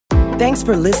Thanks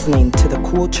for listening to the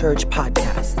Cool Church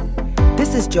podcast.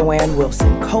 This is Joanne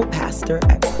Wilson, co-pastor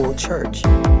at Cool Church.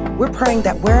 We're praying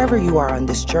that wherever you are on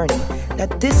this journey,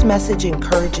 that this message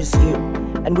encourages you.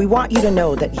 And we want you to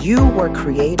know that you were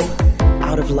created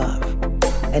out of love.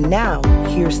 And now,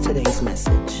 here's today's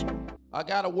message. I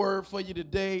got a word for you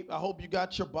today. I hope you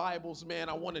got your Bibles, man.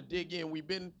 I want to dig in. We've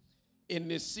been in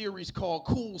this series called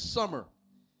Cool Summer.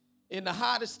 In the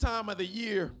hottest time of the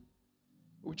year,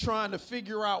 we're trying to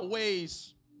figure out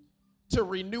ways to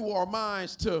renew our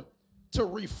minds, to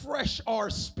refresh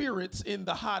our spirits in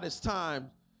the hottest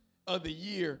time of the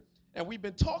year. And we've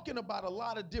been talking about a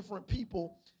lot of different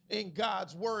people in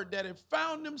God's word that have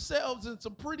found themselves in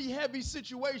some pretty heavy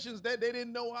situations that they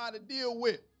didn't know how to deal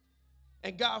with.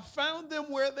 And God found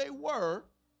them where they were,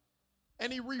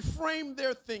 and he reframed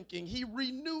their thinking. He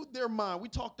renewed their mind. We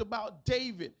talked about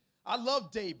David. I love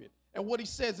David. And what he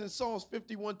says in Psalms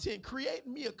 51:10, create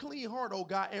me a clean heart, O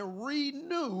God, and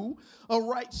renew a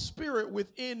right spirit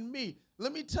within me.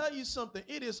 Let me tell you something.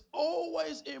 It is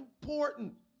always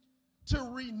important to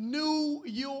renew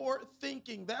your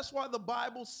thinking. That's why the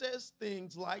Bible says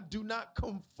things like, do not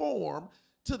conform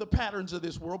to the patterns of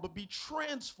this world, but be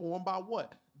transformed by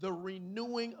what? The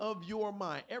renewing of your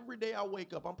mind. Every day I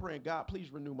wake up, I'm praying, God,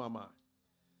 please renew my mind.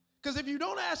 Because if you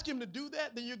don't ask him to do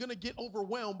that, then you're going to get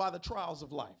overwhelmed by the trials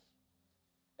of life.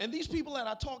 And these people that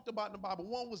I talked about in the Bible,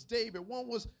 one was David, one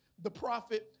was the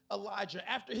prophet Elijah.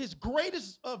 After his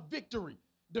greatest victory,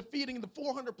 defeating the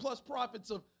 400 plus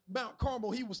prophets of Mount Carmel,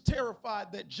 he was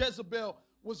terrified that Jezebel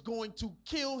was going to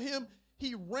kill him.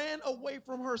 He ran away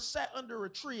from her, sat under a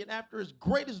tree, and after his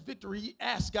greatest victory, he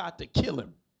asked God to kill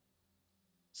him.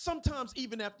 Sometimes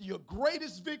even after your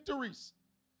greatest victories,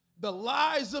 the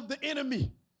lies of the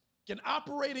enemy can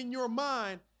operate in your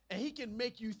mind, and he can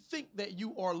make you think that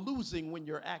you are losing when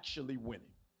you're actually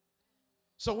winning.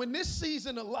 So in this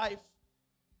season of life,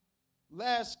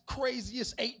 last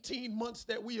craziest 18 months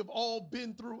that we have all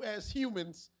been through as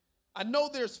humans, I know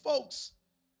there's folks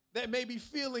that may be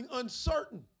feeling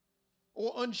uncertain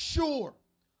or unsure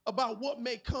about what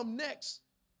may come next,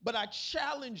 but I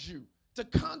challenge you to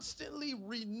constantly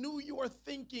renew your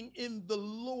thinking in the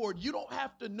Lord. You don't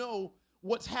have to know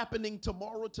what's happening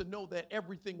tomorrow to know that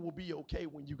everything will be okay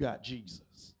when you got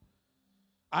Jesus.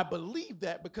 I believe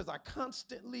that because I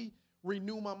constantly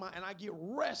renew my mind and I get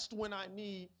rest when I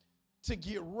need to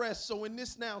get rest. So in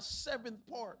this now 7th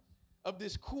part of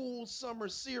this Cool Summer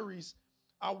series,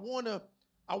 I want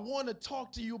to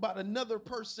talk to you about another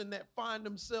person that find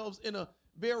themselves in a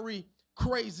very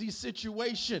crazy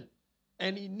situation,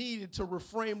 and he needed to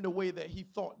reframe the way that he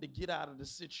thought to get out of the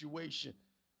situation.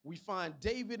 We find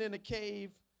David in a cave.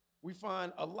 We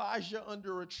find Elijah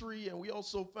under a tree, and we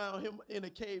also found him in a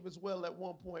cave as well at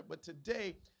one point. But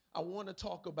today, I want to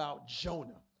talk about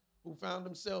Jonah, who found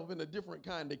himself in a different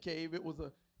kind of cave. It was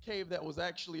a cave that was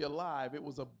actually alive. It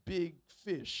was a big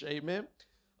fish, amen?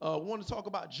 I want to talk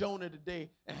about Jonah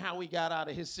today and how he got out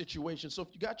of his situation. So if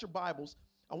you got your Bibles,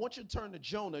 I want you to turn to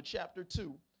Jonah chapter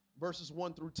 2, verses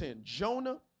 1 through 10.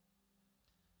 Jonah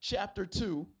chapter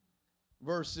 2,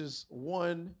 verses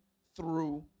 1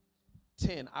 through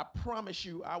 10. I promise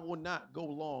you I will not go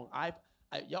long.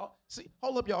 Y'all, see,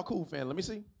 hold up, y'all cool fan. Let me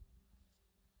see.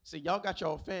 See, y'all got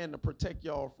y'all fan to protect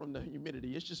y'all from the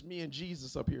humidity. It's just me and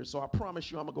Jesus up here, so I promise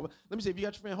you I'm going to go. Let me see. If you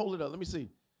got your fan, hold it up. Let me see.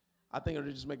 I think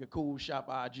it'll just make a cool shop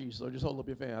IG, so just hold up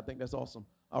your fan. I think that's awesome.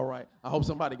 All right. I hope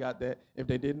somebody got that. If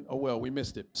they didn't, oh, well, we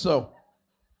missed it. So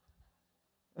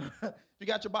if you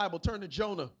got your Bible, turn to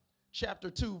Jonah chapter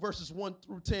 2, verses 1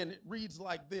 through 10. It reads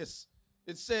like this.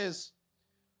 It says,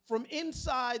 from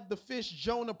inside the fish,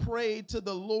 Jonah prayed to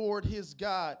the Lord his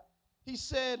God. He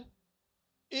said,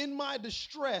 in my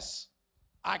distress,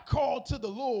 I called to the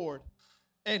Lord,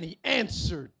 and he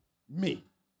answered me.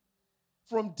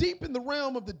 From deep in the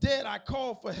realm of the dead, I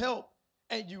called for help,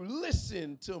 and you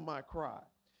listened to my cry.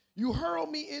 You hurled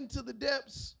me into the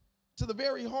depths, to the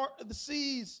very heart of the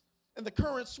seas, and the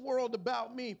currents swirled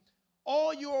about me.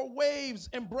 All your waves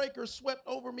and breakers swept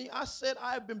over me. I said,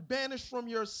 I have been banished from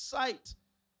your sight.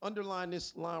 Underline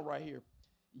this line right here.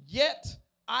 Yet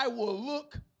I will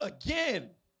look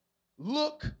again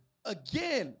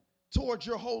towards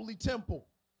your holy temple.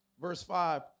 Verse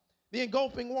 5. The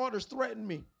engulfing waters threatened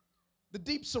me. The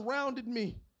deep surrounded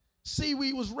me.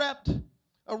 Seaweed was wrapped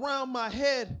around my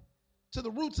head. To the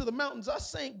roots of the mountains I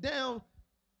sank down.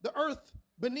 The earth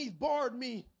beneath barred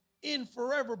me in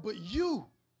forever. But you,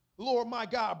 Lord my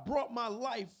God, brought my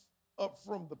life up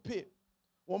from the pit.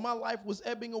 While my life was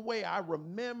ebbing away, I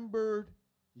remembered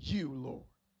you, Lord,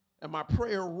 and my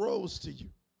prayer rose to you.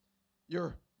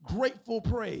 Your grateful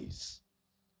praise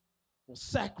will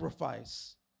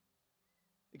sacrifice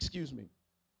excuse me. It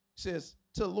says,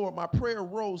 to the Lord, my prayer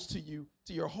rose to you,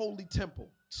 to your holy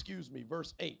temple. Excuse me,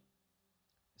 verse 8.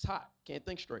 It's hot. Can't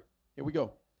think straight. Here we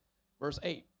go. Verse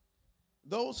 8.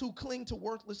 Those who cling to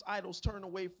worthless idols turn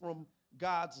away from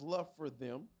God's love for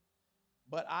them,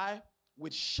 but I,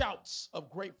 with shouts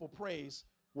of grateful praise,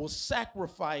 will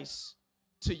sacrifice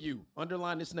to you.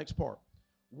 Underline this next part.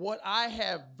 What I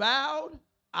have vowed,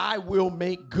 I will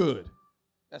make good.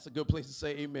 That's a good place to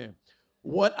say amen.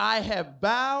 What I have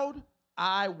vowed,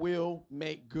 I will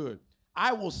make good.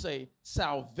 I will say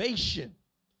salvation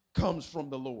comes from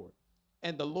the Lord.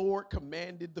 And the Lord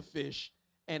commanded the fish,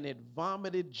 and it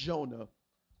vomited Jonah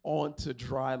onto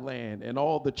dry land. And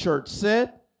all the church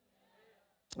said,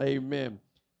 amen.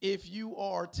 If you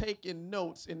are taking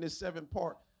notes in this 7th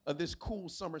part of this cool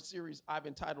summer series, I've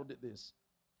entitled it this: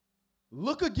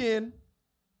 Look again,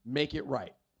 make it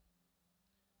right.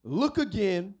 Look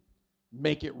again,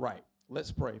 make it right.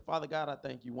 Let's pray. Father God, I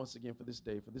thank you once again for this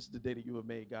day, for this is the day that you have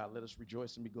made, God. Let us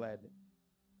rejoice and be glad in it.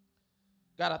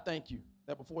 God, I thank you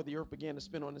that before the earth began to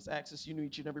spin on this axis, you knew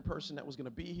each and every person that was going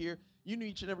to be here. You knew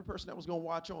each and every person that was going to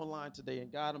watch online today.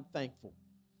 And God, I'm thankful.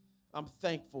 I'm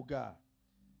thankful, God.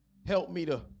 Help me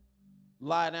to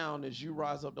lie down as you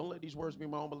rise up. Don't let these words be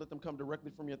my own, but let them come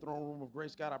directly from your throne room of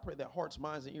grace. God, I pray that hearts,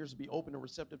 minds, and ears will be open and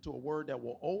receptive to a word that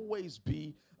will always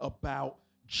be about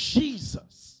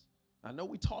Jesus. I know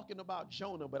we're talking about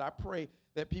Jonah, but I pray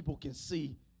that people can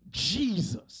see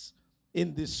Jesus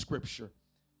in this scripture.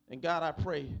 And God, I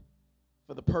pray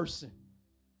for the person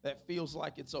that feels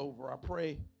like it's over. I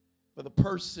pray for the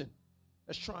person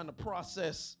that's trying to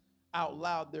process out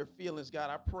loud their feelings. God,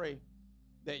 I pray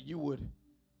that you would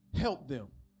help them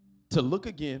to look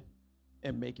again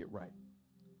and make it right.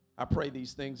 I pray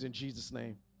these things in Jesus'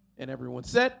 name. And everyone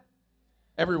said,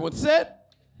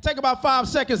 take about 5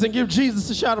 seconds and give Jesus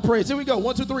a shout of praise. Here we go.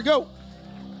 1, 2, 3, go.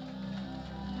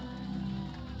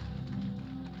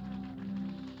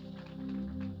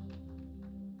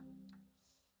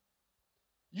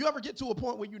 You ever get to a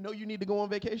point where you know you need to go on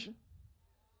vacation?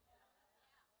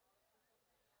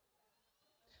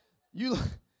 You're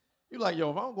like, yo,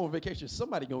 if I don't go on vacation,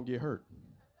 somebody gonna get hurt.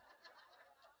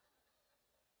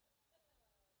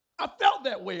 I felt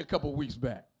that way a couple weeks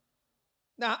back.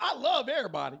 Now, I love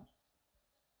everybody,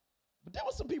 but there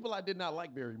were some people I did not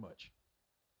like very much.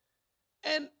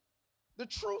 And the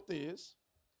truth is,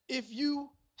 if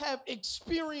you have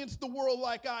experienced the world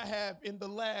like I have in the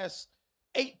last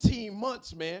 18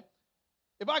 months, man,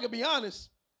 if I could be honest,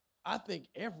 I think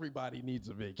everybody needs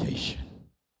a vacation.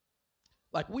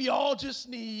 Like, we all just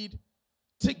need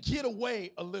to get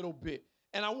away a little bit.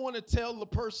 And I want to tell the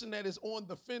person that is on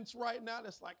the fence right now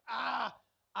that's like, I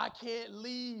can't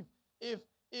leave. If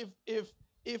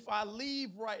I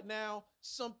leave right now,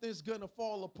 something's going to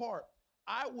fall apart.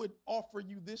 I would offer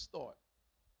you this thought.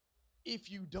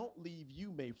 If you don't leave,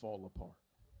 you may fall apart.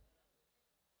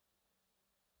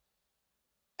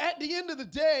 At the end of the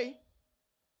day,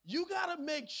 you got to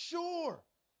make sure.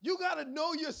 You got to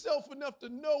know yourself enough to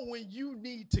know when you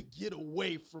need to get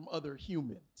away from other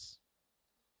humans.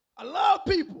 I love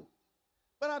people,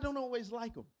 but I don't always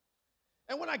like them.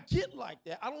 And when I get like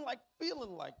that, I don't like feeling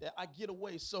like that. I get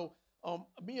away. So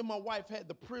me and my wife had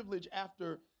the privilege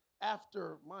after,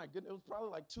 my goodness, it was probably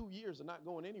like 2 years of not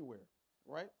going anywhere,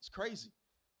 right? It's crazy.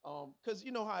 Because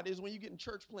you know how it is when you get in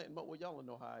church planting, but well, y'all don't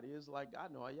know how it is. Like, I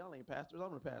know, y'all ain't pastors,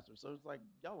 I'm a pastor. So it's like,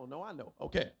 y'all don't know, I know.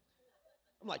 Okay.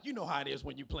 I'm like, you know how it is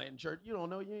when you plant in church. You don't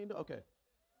know, you ain't know. Okay.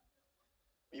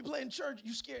 When you play in church,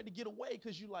 you scared to get away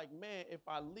because you like, man, if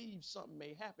I leave, something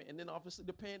may happen. And then obviously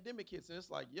the pandemic hits, and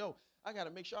it's like, yo, I got to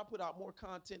make sure I put out more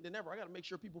content than ever. I got to make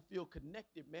sure people feel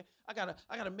connected, man. I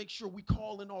gotta make sure we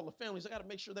call in all the families. I got to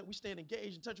make sure that we staying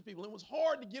engaged and touching people. It was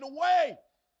hard to get away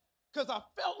because I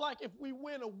felt like if we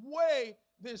went away,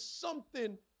 then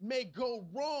something may go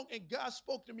wrong. And God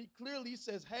spoke to me clearly. He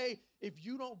says, hey, if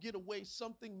you don't get away,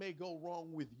 something may go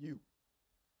wrong with you.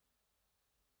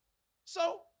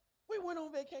 So we went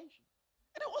on vacation,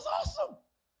 and it was awesome.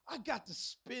 I got to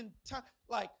spend time,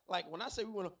 like when I say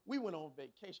we went on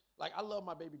vacation, like I love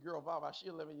my baby girl, Vava. She's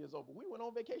 11 years old, but we went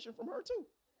on vacation from her too.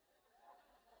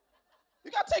 You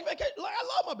got to take vacation. Like, I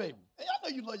love my baby. And y'all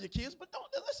know you love your kids, but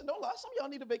don't lie. Some of y'all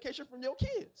need a vacation from your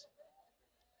kids.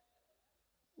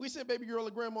 We sent baby girl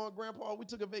and grandma and grandpa. We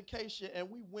took a vacation, and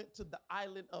we went to the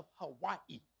island of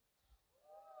Hawaii.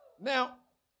 Now,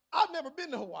 I've never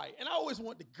been to Hawaii, and I always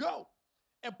wanted to go.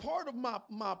 And part of my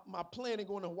planning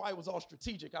going to Hawaii was all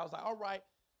strategic. I was like, all right,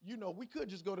 you know, we could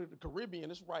just go to the Caribbean.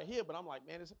 It's right here. But I'm like,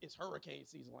 man, it's hurricane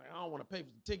season. Like, I don't want to pay for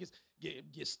the tickets,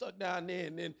 get stuck down there,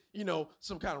 and then, you know,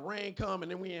 some kind of rain come,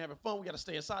 and then we ain't having fun. We got to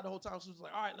stay inside the whole time. So it's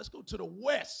like, all right, let's go to the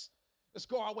west. Let's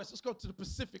go out west. Let's go to the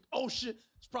Pacific Ocean.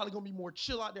 It's probably going to be more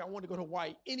chill out there. I want to go to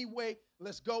Hawaii anyway.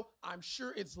 Let's go. I'm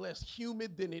sure it's less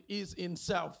humid than it is in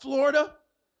South Florida.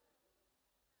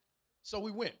 So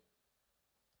we went.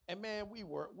 And man, we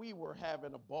were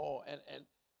having a ball.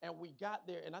 And we got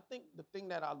there. And I think the thing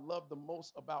that I love the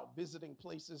most about visiting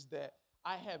places that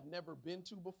I have never been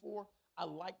to before, I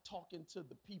like talking to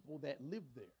the people that live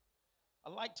there. I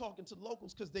like talking to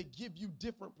locals because they give you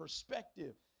different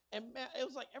perspective. And man, it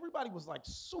was like everybody was like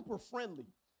super friendly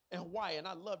in Hawaii, and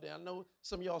I loved it. I know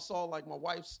some of y'all saw like my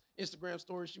wife's Instagram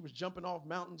story. She was jumping off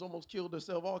mountains, almost killed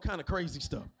herself, all kind of crazy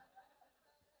stuff.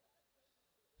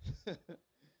 It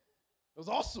was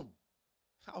awesome.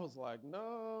 I was like,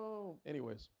 no.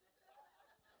 Anyways,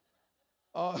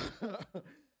 I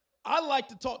like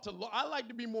to talk to. I like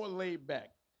to be more laid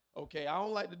back. Okay, I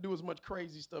don't like to do as much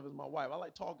crazy stuff as my wife. I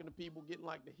like talking to people, getting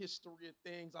like the history of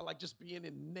things. I like just being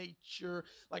in nature.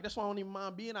 Like, that's why I don't even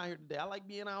mind being out here today. I like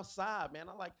being outside, man.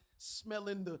 I like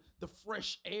smelling the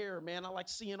fresh air, man. I like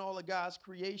seeing all of God's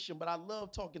creation, but I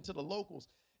love talking to the locals.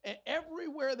 And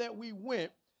everywhere that we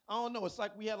went, I don't know, it's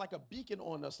like we had like a beacon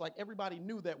on us. Like everybody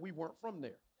knew that we weren't from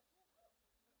there.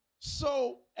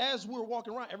 So as we were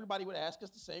walking around, everybody would ask us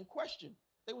the same question.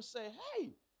 They would say,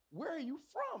 hey, where are you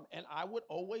from? And I would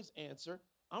always answer,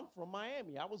 I'm from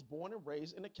Miami. I was born and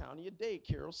raised in the county of Dade,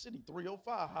 Carroll City,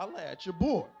 305. Holla at your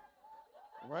boy.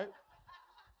 Right?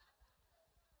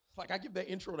 It's like I give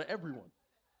that intro to everyone.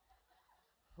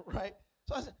 Right?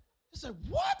 So I said,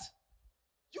 what?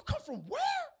 You come from where?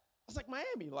 I was like,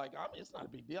 Miami. Like, I mean, it's not a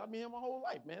big deal. I've been here my whole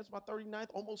life, man. It's my 39th,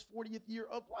 almost 40th year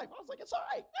of life. I was like, it's all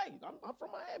right. Hey, I'm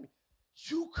from Miami.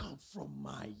 You come from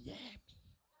Miami.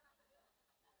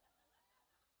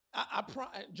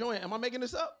 Joanne, am I making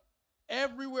this up?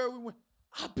 Everywhere we went,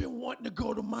 I've been wanting to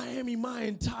go to Miami my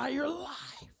entire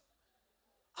life.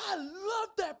 I love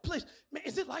that place. Man,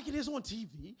 is it like it is on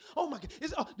TV? Oh my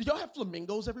God. Do y'all have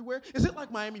flamingos everywhere? Is it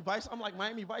like Miami Vice? I'm like,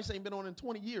 Miami Vice ain't been on in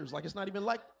 20 years. Like, it's not even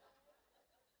like.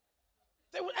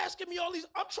 They were asking me all these.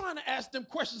 I'm trying to ask them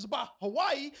questions about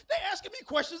Hawaii. They asking me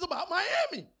questions about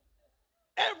Miami.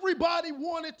 Everybody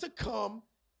wanted to come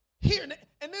here. And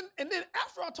then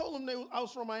after I told them I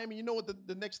was from Miami, you know what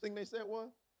the next thing they said was?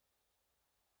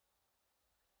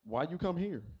 Why you come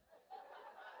here?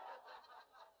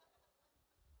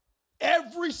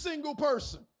 Every single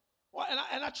person. Well,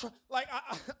 and I try, like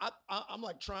I'm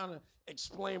like trying to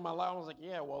explain my life. I was like,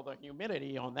 yeah, well, the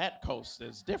humidity on that coast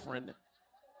is different.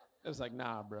 It was like,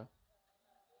 nah, bro.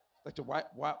 Like, why?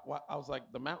 I was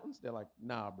like, the mountains? They're like,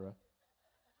 nah, bro.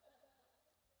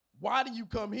 Why do you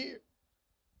come here?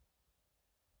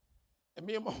 And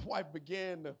me and my wife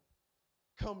began to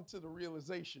come to the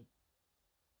realization.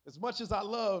 As much as I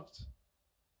loved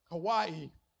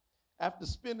Hawaii, after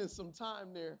spending some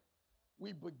time there,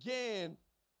 we began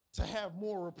to have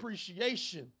more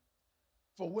appreciation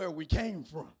for where we came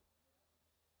from.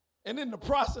 And in the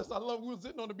process, we were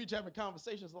sitting on the beach having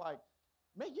conversations like,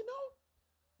 man, you know,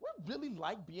 we really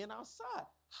like being outside.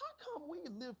 How come we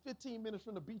live 15 minutes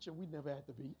from the beach and we never at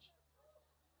the beach?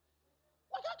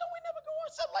 Like, how come we never go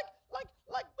outside? Like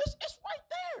it's right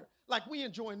there. Like, we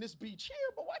enjoying this beach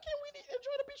here, but why can't we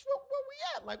enjoy the beach where we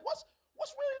at? Like, what's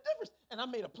really the difference? And I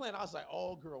made a plan. I was like,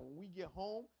 oh, girl, when we get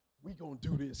home, we gonna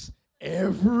do this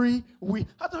every week.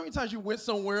 How many times you went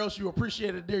somewhere else, you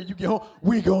appreciated it there, you get home,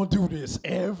 we gonna do this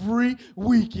every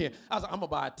weekend. I was like, I'm gonna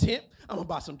buy a tent, I'm gonna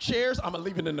buy some chairs, I'm gonna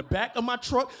leave it in the back of my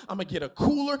truck, I'm gonna get a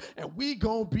cooler, and we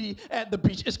gonna be at the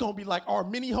beach. It's gonna be like our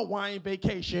mini Hawaiian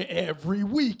vacation every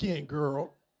weekend,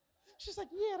 girl. She's like,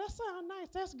 yeah, that sounds nice,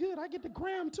 that's good. I get the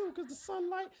gram too, because the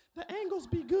sunlight, the angles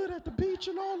be good at the beach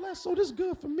and all that, so this is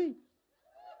good for me.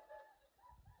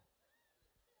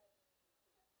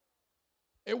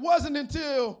 It wasn't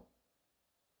until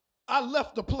I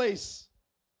left the place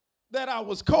that I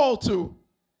was called to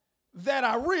that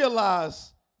I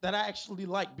realized that I actually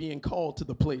like being called to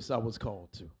the place I was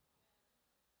called to.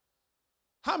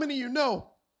 How many of you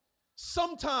know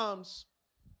sometimes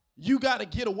you got to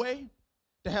get away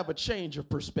to have a change of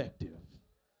perspective?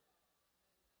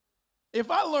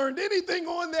 If I learned anything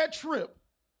on that trip,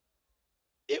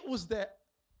 it was that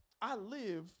I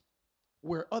live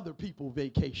where other people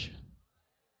vacation.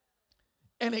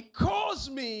 And it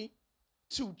caused me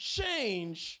to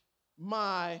change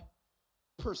my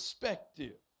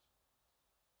perspective.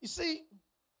 You see,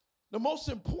 the most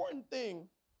important thing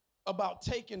about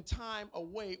taking time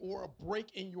away or a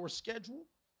break in your schedule,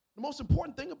 the most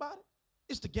important thing about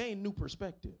it is to gain new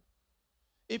perspective.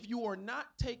 If you are not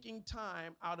taking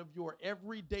time out of your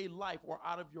everyday life or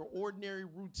out of your ordinary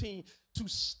routine to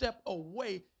step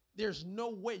away, there's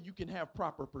no way you can have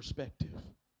proper perspective.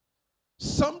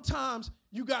 Sometimes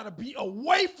you got to be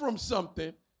away from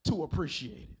something to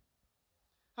appreciate it.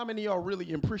 How many of y'all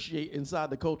really appreciate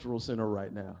inside the cultural center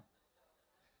right now?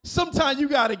 Sometimes you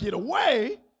got to get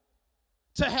away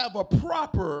to have a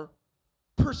proper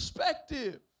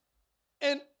perspective.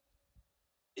 And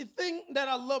the thing that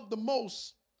I love the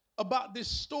most about this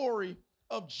story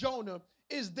of Jonah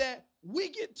is that we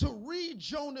get to read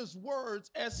Jonah's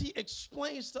words as he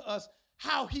explains to us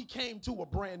how he came to a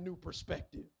brand new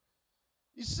perspective.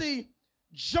 You see,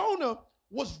 Jonah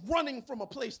was running from a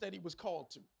place that he was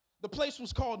called to. The place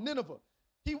was called Nineveh.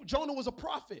 Jonah was a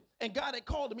prophet, and God had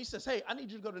called him. He says, hey, I need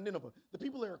you to go to Nineveh. The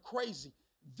people there are crazy.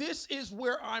 This is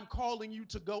where I'm calling you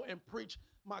to go and preach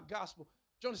my gospel.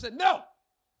 Jonah said, no,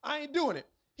 I ain't doing it.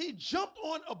 He jumped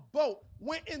on a boat,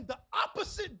 went in the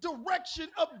opposite direction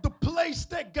of the place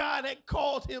that God had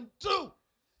called him to.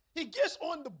 He gets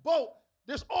on the boat.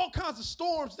 There's all kinds of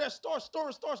storms that starts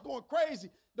going crazy.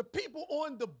 The people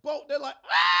on the boat, they're like,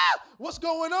 what's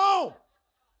going on?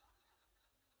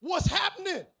 What's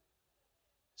happening?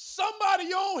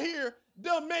 Somebody on here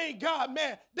done made God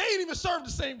mad. They ain't even serve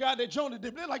the same God that Jonah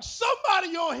did. They're like,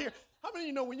 somebody on here. How many of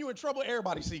you know when you're in trouble,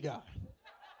 everybody see God?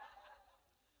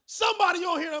 Somebody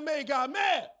on here done made God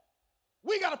mad.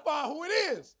 We got to find who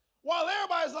it is. While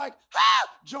everybody's like,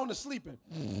 Jonah's sleeping.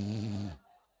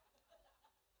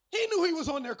 He knew he was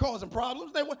on there causing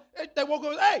problems. They woke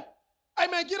up, hey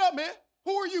man, get up, man.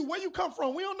 Who are you? Where you come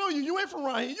from? We don't know you. You ain't from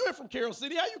around here. You ain't from Carroll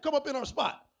City. How you come up in our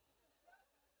spot?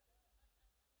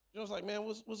 Jonah's like, man,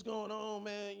 what's going on,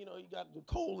 man? You know, he got the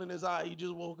coal in his eye. He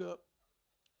just woke up.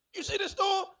 You see this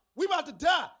storm? We about to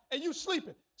die, and you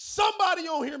sleeping. Somebody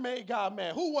on here made God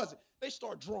mad. Who was it? They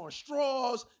start drawing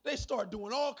straws. They start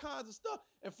doing all kinds of stuff.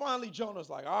 And finally, Jonah's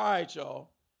like, all right,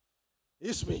 y'all,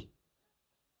 it's me.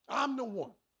 I'm the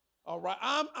one. All right,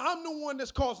 I'm the one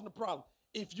that's causing the problem.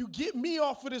 If you get me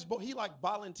off of this boat, he like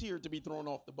volunteered to be thrown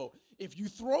off the boat. If you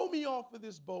throw me off of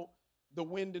this boat, the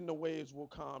wind and the waves will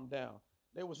calm down.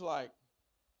 They was like,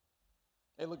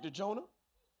 they looked at Jonah.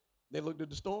 They looked at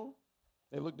the storm.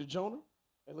 They looked at Jonah.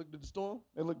 They looked at the storm.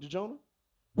 They looked at Jonah.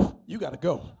 You got to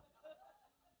go.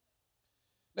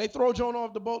 They throw Jonah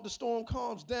off the boat. The storm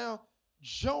calms down.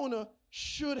 Jonah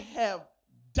should have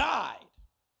died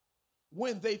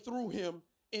when they threw him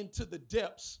into the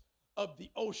depths of the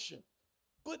ocean.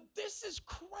 But this is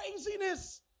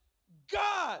craziness.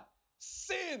 God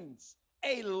sends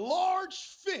a large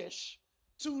fish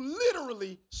to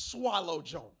literally swallow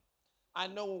Jonah. I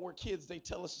know when we're kids, they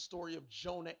tell us the story of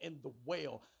Jonah and the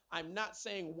whale. I'm not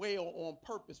saying whale on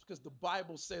purpose because the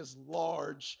Bible says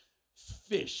large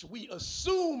fish. We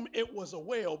assume it was a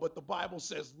whale, but the Bible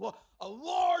says a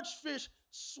large fish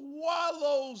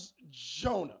swallows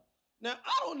Jonah. Now,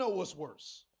 I don't know what's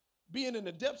worse, being in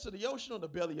the depths of the ocean or the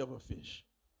belly of a fish.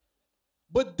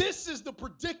 But this is the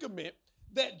predicament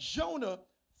that Jonah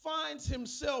finds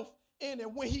himself in.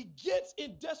 And when he gets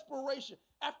in desperation,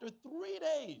 after 3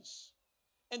 days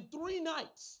and 3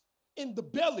 nights in the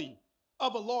belly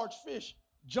of a large fish,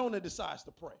 Jonah decides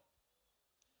to pray.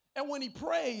 And when he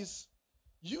prays,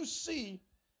 you see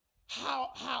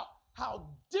how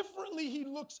differently he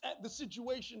looks at the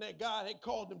situation that God had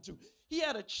called him to. He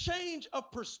had a change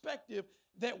of perspective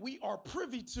that we are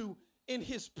privy to in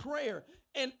his prayer.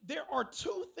 And there are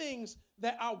 2 things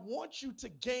that I want you to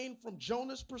gain from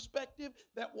Jonah's perspective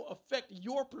that will affect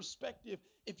your perspective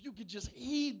if you could just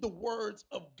heed the words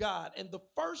of God. And the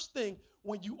first thing,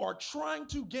 when you are trying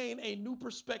to gain a new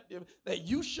perspective that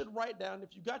you should write down,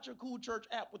 if you got your Cool Church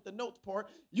app with the notes part,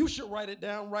 you should write it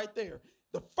down right there.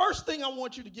 The first thing I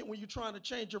want you to get when you're trying to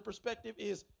change your perspective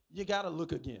is you got to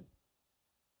look again.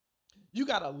 You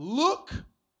got to look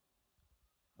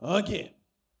again.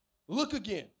 Look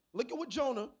again. Look at what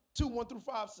Jonah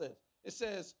 2:1-5 says. It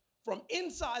says, from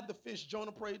inside the fish,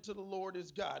 Jonah prayed to the Lord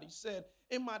his God. He said,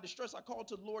 in my distress, I called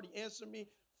to the Lord. He answered me.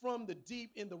 From the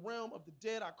deep, in the realm of the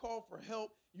dead, I called for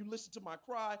help. You listened to my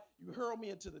cry. You hurled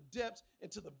me into the depths,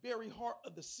 into the very heart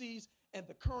of the seas, and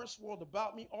the currents swirled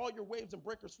about me. All your waves and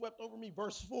breakers swept over me.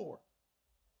 Verse 4.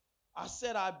 I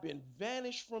said, I've been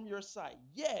vanished from your sight,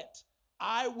 yet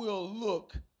I will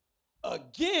look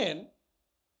again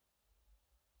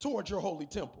towards your holy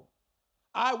temple.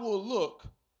 I will look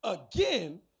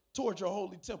again towards your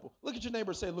holy temple. Look at your neighbor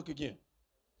and say, look again.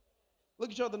 Look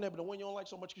at your other neighbor, the one you don't like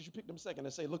so much because you picked them second,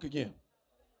 and say, look again.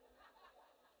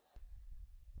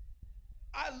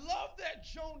 I love that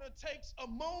Jonah takes a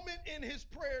moment in his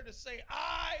prayer to say,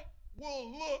 I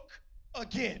will look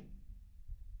again.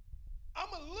 I'm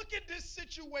going to look at this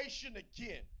situation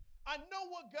again. I know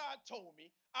what God told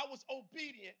me. I was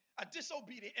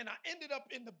disobedient, and I ended up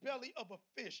in the belly of a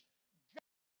fish.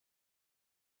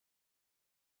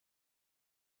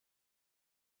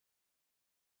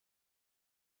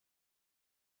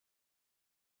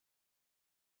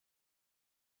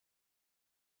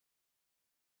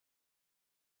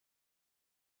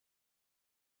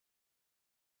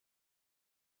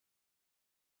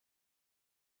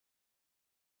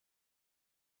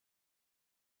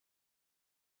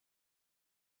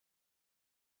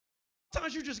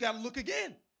 Sometimes you just got to look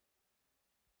again.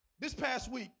 This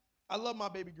past week, I love my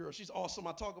baby girl. She's awesome.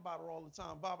 I talk about her all the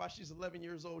time. Baba, she's 11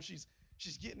 years old. She's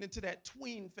getting into that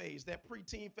tween phase, that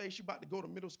preteen phase. She's about to go to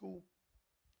middle school.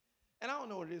 And I don't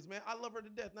know what it is, man. I love her to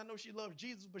death. And I know she loves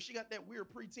Jesus, but she got that weird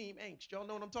preteen angst. Y'all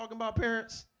know what I'm talking about,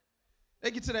 parents?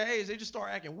 They get to that age, they just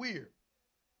start acting weird.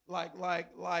 Like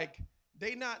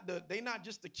they not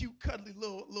just the cute, cuddly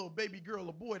little baby girl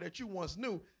or boy that you once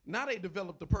knew. Now they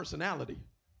developed a personality.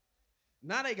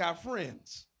 Now they got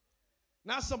friends.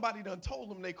 Now somebody done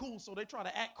told them they cool, so they try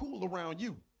to act cool around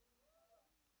you.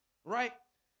 Right?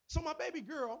 So my baby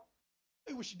girl,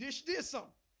 what she did something.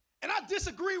 And I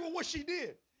disagree with what she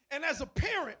did. And as a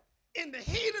parent, in the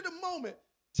heat of the moment,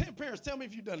 parents, tell me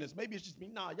if you've done this. Maybe it's just me.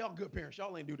 Nah, y'all good parents.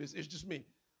 Y'all ain't do this. It's just me.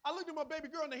 I looked at my baby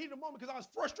girl in the heat of the moment because I was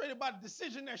frustrated by the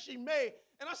decision that she made.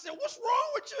 And I said, what's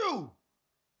wrong with you?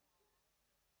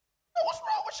 What's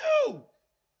wrong with you?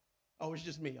 Oh, it's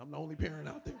just me. I'm the only parent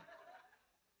out there.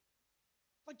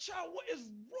 Like, child, what is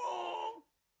wrong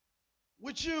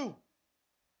with you?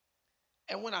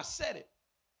 And when I said it,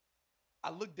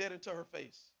 I looked dead into her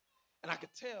face. And I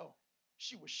could tell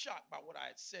she was shocked by what I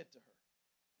had said to her.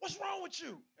 What's wrong with you?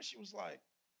 And she was like,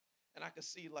 and I could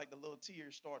see like the little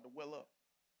tears start to well up.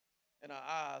 And her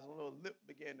eyes, a little lip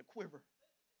began to quiver.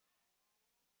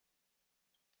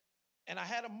 And I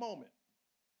had a moment.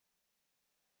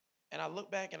 And I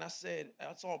looked back and I said,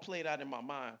 that's all played out in my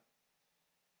mind.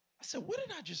 I said, what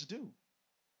did I just do?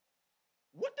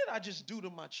 What did I just do to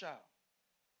my child?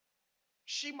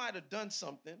 She might have done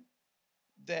something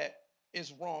that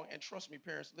is wrong. And trust me,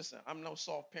 parents, listen, I'm no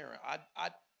soft parent.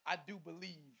 I do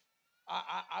believe,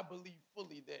 I believe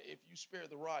fully that if you spare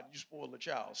the rod, you spoil the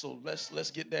child. So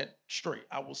let's get that straight.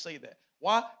 I will say that.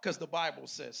 Why? Because the Bible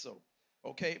says so.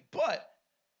 Okay? But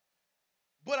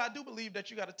I do believe that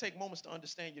you got to take moments to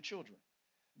understand your children.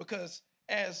 Because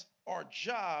as our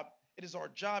job, it is our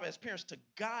job as parents to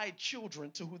guide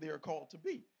children to who they are called to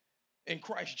be in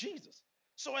Christ Jesus.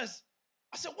 So as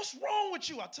I said, what's wrong with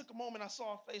you? I took a moment, I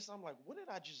saw her face, I'm like, what did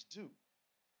I just do?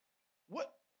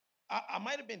 I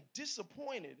might have been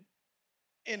disappointed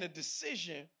in a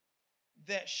decision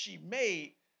that she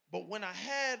made, but when I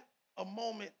had a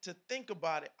moment to think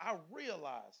about it, I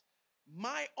realized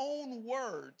my own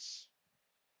words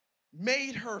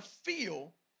made her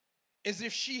feel as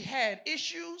if she had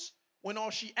issues when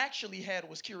all she actually had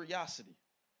was curiosity.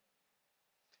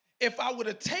 If I would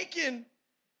have taken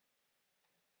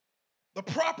the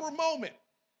proper moment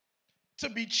to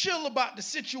be chill about the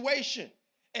situation,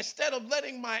 instead of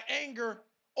letting my anger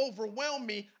overwhelm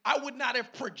me, I would not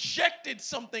have projected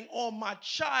something on my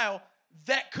child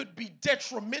that could be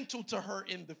detrimental to her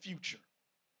in the future.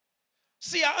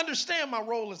 See, I understand my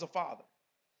role as a father.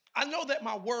 I know that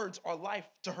my words are life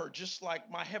to her, just like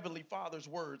my Heavenly Father's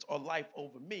words are life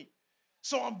over me.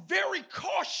 So I'm very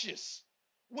cautious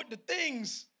with the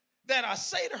things that I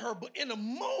say to her, but in a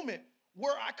moment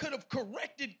where I could have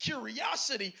corrected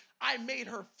curiosity, I made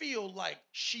her feel like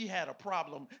she had a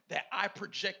problem that I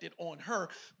projected on her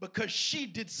because she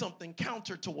did something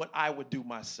counter to what I would do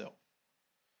myself.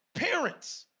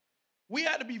 Parents, we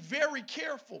had to be very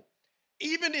careful,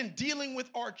 even in dealing with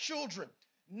our children,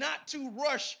 not to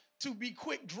rush to be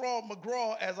quick draw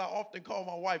McGraw, as I often call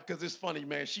my wife, because it's funny,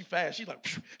 man. She fast.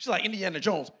 She's like Indiana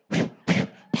Jones.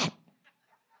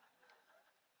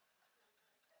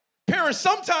 Parents,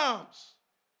 sometimes,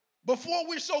 before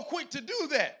we're so quick to do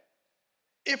that,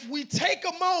 if we take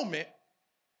a moment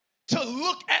to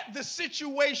look at the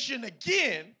situation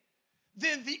again,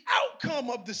 then the outcome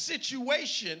of the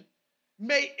situation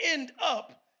may end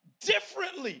up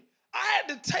differently. I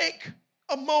had to take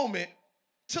a moment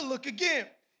to look again.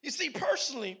 You see,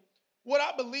 personally, what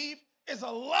I believe is a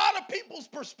lot of people's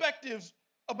perspectives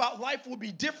about life would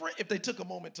be different if they took a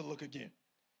moment to look again.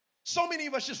 So many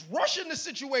of us just rush into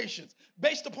situations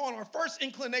based upon our first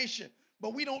inclination,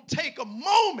 but we don't take a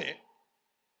moment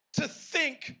to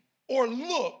think or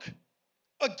look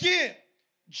again.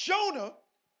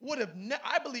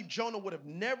 I believe Jonah would have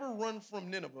never run from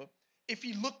Nineveh if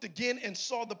he looked again and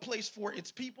saw the place for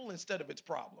its people instead of its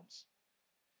problems.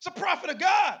 It's a prophet of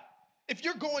God. If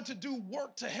you're going to do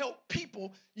work to help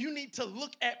people, you need to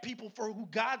look at people for who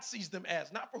God sees them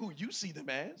as, not for who you see them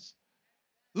as.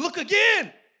 Look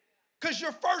again, because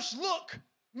your first look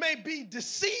may be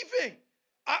deceiving.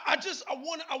 I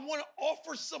want to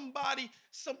offer somebody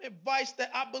some advice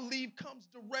that I believe comes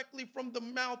directly from the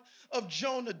mouth of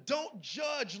Jonah. Don't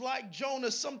judge like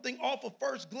Jonah something off of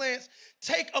first glance.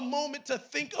 Take a moment to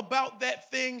think about that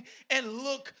thing and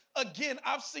look again.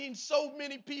 I've seen so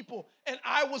many people, and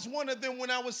I was one of them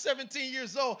when I was 17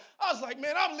 years old. I was like,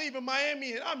 man, I'm leaving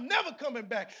Miami and I'm never coming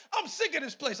back. I'm sick of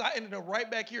this place. I ended up right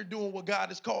back here doing what God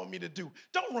has called me to do.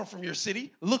 Don't run from your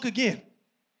city. Look again.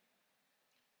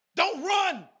 Don't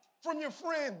run from your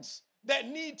friends that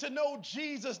need to know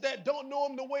Jesus, that don't know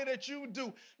him the way that you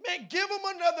do. Man, give them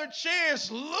another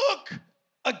chance. Look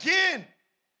again.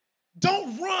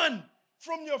 Don't run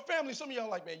from your family. Some of y'all are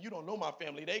like, man, you don't know my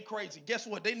family. They crazy. Guess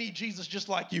what? They need Jesus just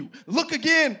like you. Look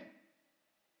again.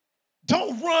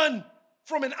 Don't run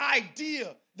from an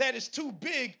idea that is too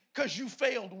big because you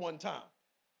failed one time.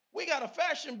 We got a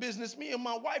fashion business, me and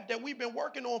my wife, that we've been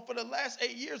working on for the last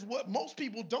 8 years. What most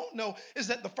people don't know is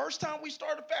that the first time we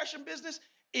started a fashion business,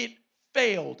 it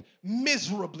failed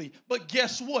miserably. But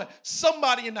guess what?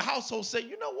 Somebody in the household said,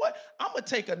 you know what? I'm going to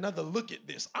take another look at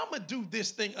this. I'm going to do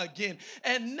this thing again.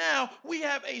 And now we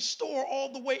have a store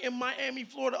all the way in Miami,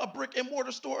 Florida, a brick and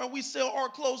mortar store, and we sell our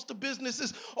clothes to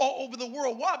businesses all over the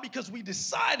world. Why? Because we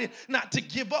decided not to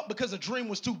give up because a dream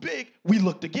was too big. We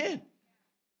looked again.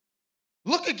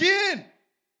 Look again.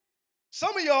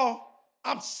 Some of y'all,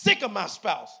 I'm sick of my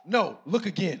spouse. No, look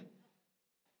again.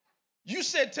 You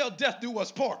said till death do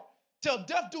us part. Till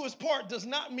death do us part does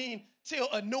not mean till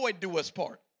annoyed do us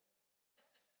part.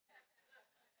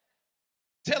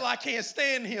 Till I can't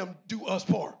stand him do us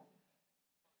part.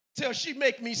 Till she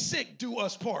make me sick do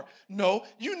us part. No,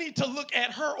 you need to look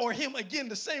at her or him again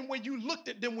the same way you looked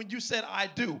at them when you said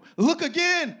I do. Look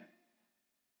again.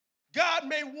 God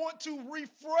may want to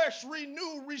refresh,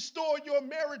 renew, restore your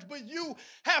marriage, but you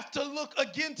have to look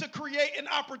again to create an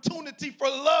opportunity for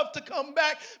love to come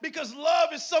back, because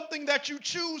love is something that you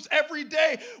choose every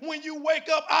day when you wake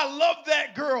up. I love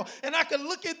that girl, and I can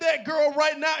look at that girl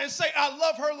right now and say I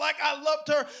love her like I loved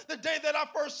her the day that I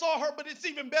first saw her, but it's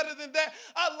even better than that.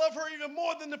 I love her even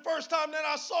more than the first time that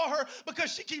I saw her,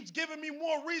 because she keeps giving me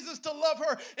more reasons to love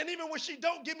her, and even when she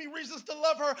don't give me reasons to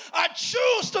love her, I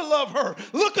choose to love her.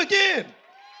 Look again.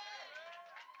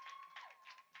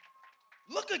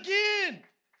 Look again.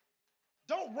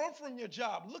 Don't run from your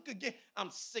job. Look again.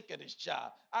 I'm sick of this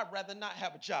job. I'd rather not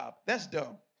have a job. That's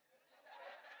dumb.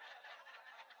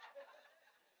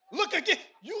 Look again.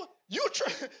 You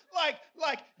try,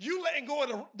 like you letting go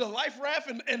of the life raft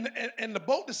and the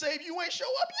boat to save you ain't show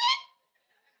up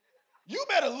yet. You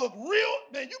better look real.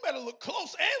 Man, you better look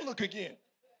close and look again.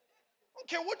 I don't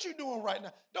care what you're doing right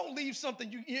now. Don't leave something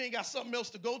you ain't got something else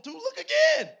to go to. Look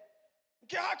again. I don't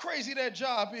care how crazy that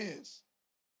job is.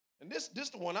 And this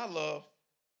the one I love.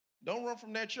 Don't run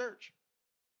from that church.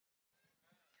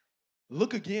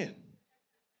 Look again.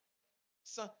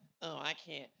 So, I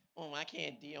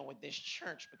can't deal with this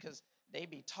church because they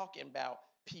be talking about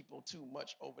people too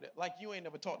much over there. Like you ain't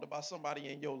never talked about somebody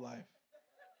in your life.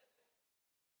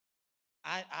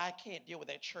 I can't deal with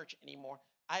that church anymore.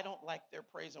 I don't like their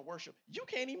praise and worship. You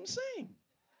can't even sing.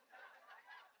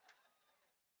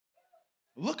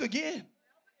 Look again.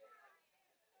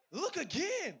 Look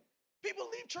again. People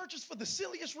leave churches for the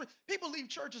silliest reason. People leave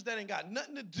churches that ain't got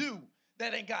nothing to do.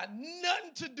 That ain't got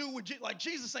nothing to do with like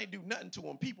Jesus ain't do nothing to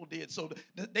them. People did. So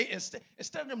they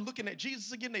instead of them looking at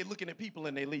Jesus again, they looking at people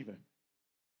and they leaving.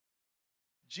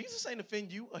 Jesus ain't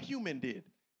offend you. A human did.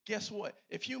 Guess what?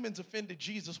 If humans offended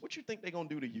Jesus, what you think they're going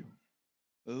to do to you?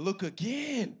 Look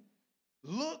again.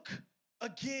 Look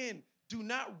again. Do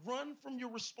not run from your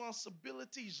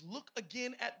responsibilities. Look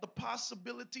again at the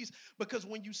possibilities, because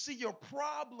when you see your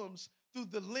problems through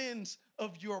the lens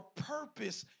of your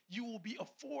purpose, you will be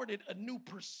afforded a new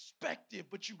perspective.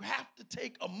 But you have to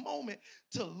take a moment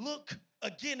to look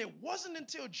again. It wasn't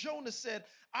until Jonah said,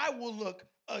 I will look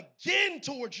again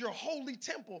towards your holy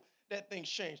temple, that things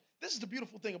changed. This is the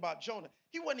beautiful thing about Jonah.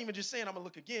 He wasn't even just saying, I'm going to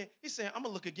look again. He's saying, I'm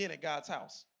going to look again at God's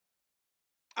house.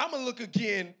 I'm going to look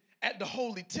again at the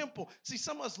holy temple. See,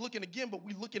 some of us looking again, but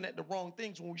we're looking at the wrong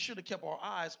things when we should have kept our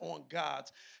eyes on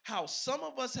God's house. Some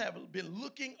of us have been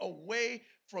looking away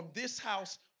from this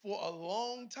house for a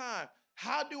long time.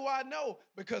 How do I know?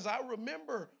 Because I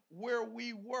remember where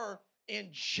we were in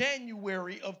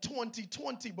January of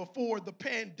 2020 before the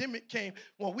pandemic came,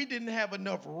 when we didn't have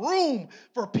enough room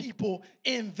for people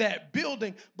in that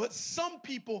building. But some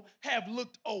people have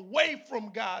looked away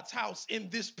from God's house in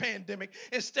this pandemic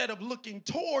instead of looking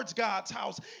towards God's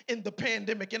house in the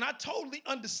pandemic. And I totally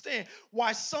understand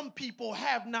why some people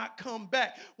have not come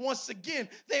back. Once again,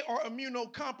 they are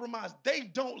immunocompromised. They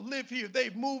don't live here.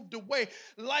 They've moved away.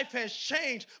 Life has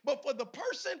changed. But for the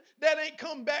person that ain't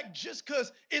come back just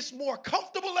because it's more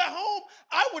comfortable at home,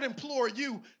 I would implore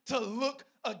you to look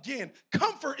again.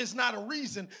 Comfort is not a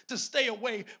reason to stay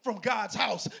away from God's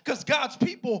house, because God's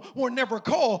people were never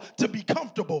called to be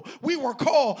comfortable. We were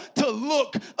called to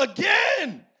look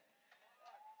again.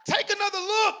 Take another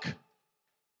look.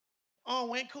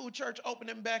 Oh, ain't Cool Church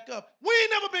opening back up? We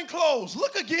ain't never been closed.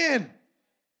 Look again.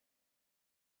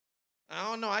 I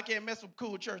don't know. I can't mess with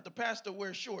Cool Church. The pastor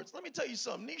wears shorts. Let me tell you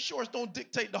something. These shorts don't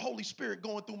dictate the Holy Spirit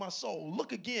going through my soul.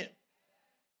 Look again.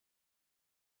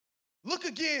 Look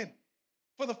again.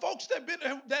 For the folks that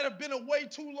have been away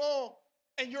too long,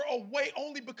 and you're away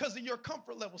only because of your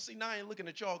comfort level. See, now I ain't looking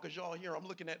at y'all because y'all here. I'm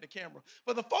looking at the camera.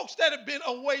 For the folks that have been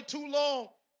away too long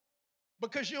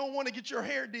because you don't want to get your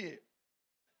hair did.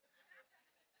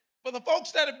 For the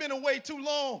folks that have been away too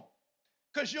long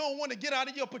because you don't want to get out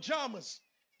of your pajamas,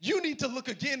 you need to look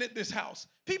again at this house.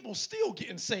 People still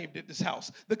getting saved at this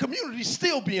house. The community's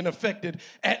still being affected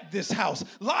at this house.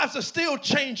 Lives are still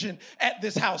changing at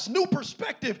this house. New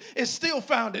perspective is still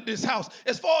found at this house.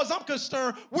 As far as I'm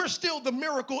concerned, we're still the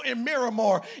miracle in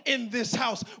Miramar in this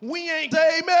house. We ain't,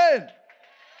 amen.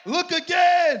 Look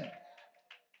again.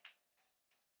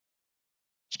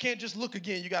 You can't just look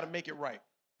again. You got to make it right.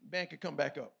 Man can come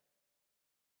back up.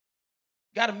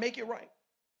 Got to make it right.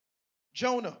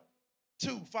 Jonah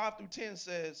 2:5-10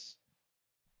 says,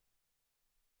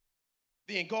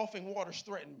 the engulfing waters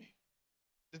threatened me.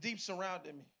 The deep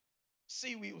surrounded me.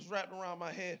 Seaweed was wrapped around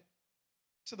my head.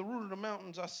 To the root of the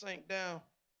mountains I sank down.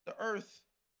 The earth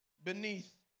beneath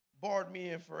barred me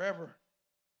in forever.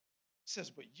 It says,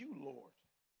 but you, Lord,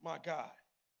 my God,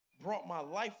 brought my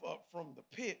life up from the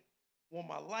pit. When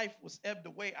my life was ebbed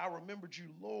away, I remembered you,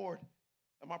 Lord,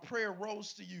 and my prayer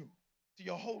rose to you, to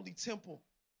your holy temple.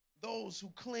 Those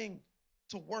who cling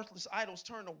to worthless idols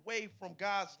turn away from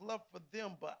God's love for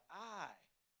them, but I,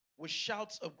 with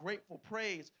shouts of grateful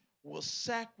praise, will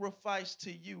sacrifice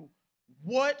to you.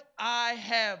 What I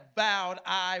have vowed,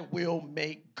 I will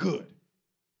make good.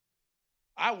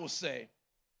 I will say,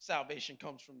 salvation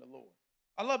comes from the Lord.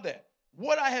 I love that.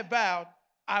 What I have vowed,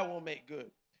 I will make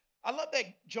good. I love that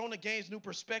Jonah gains new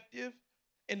perspective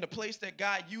in the place that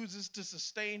God uses to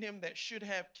sustain him that should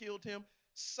have killed him.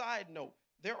 Side note,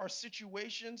 there are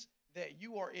situations that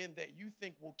you are in that you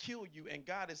think will kill you, and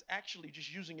God is actually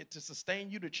just using it to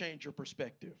sustain you, to change your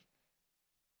perspective.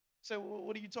 So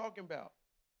what are you talking about?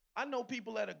 I know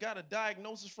people that have got a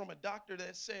diagnosis from a doctor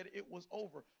that said it was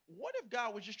over. What if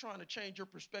God was just trying to change your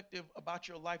perspective about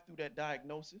your life through that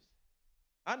diagnosis?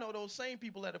 I know those same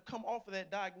people that have come off of that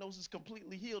diagnosis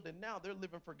completely healed, and now they're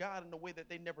living for God in a way that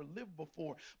they never lived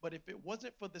before. But if it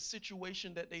wasn't for the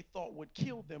situation that they thought would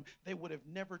kill them, they would have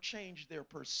never changed their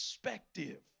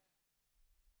perspective.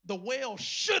 The whale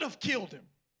should have killed him.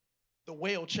 The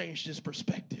whale changed his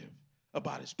perspective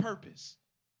about his purpose.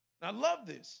 And I love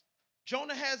this.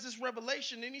 Jonah has this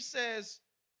revelation, and he says,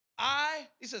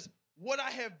 what I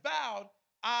have vowed,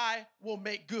 I will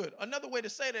make good. Another way to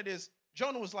say that is,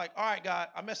 Jonah was like, all right, God,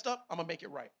 I messed up. I'm going to make it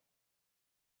right.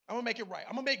 I'm going to make it right.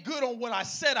 I'm going to make good on what I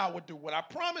said I would do. What I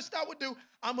promised I would do,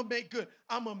 I'm going to make good.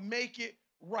 I'm going to make it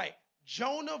right.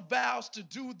 Jonah vows to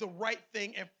do the right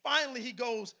thing, and finally he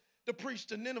goes to preach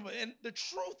to Nineveh. And the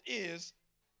truth is,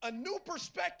 a new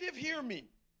perspective, hear me,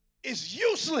 is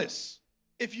useless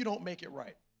if you don't make it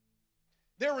right.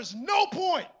 There is no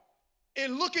point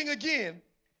in looking again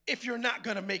if you're not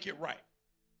going to make it right.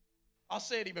 I'll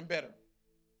say it even better.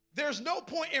 There's no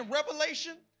point in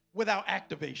revelation without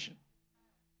activation.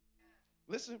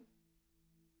 Listen,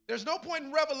 there's no point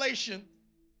in revelation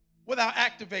without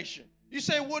activation. You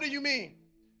say, what do you mean?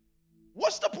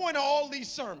 What's the point of all these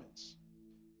sermons?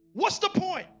 What's the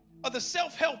point of the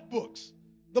self-help books,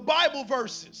 the Bible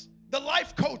verses, the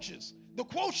life coaches, the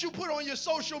quotes you put on your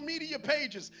social media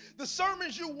pages, the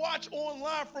sermons you watch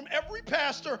online from every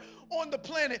pastor on the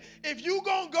planet, if you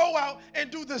gonna go out and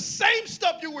do the same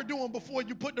stuff you were doing before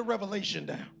you put the revelation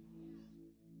down?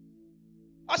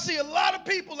 I see a lot of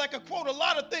people that can quote a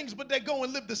lot of things, but they go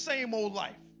and live the same old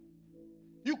life.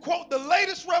 You quote the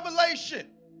latest revelation,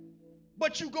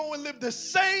 but you go and live the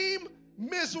same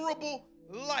miserable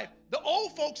life. The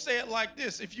old folks say it like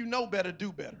this: if you know better,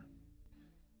 do better.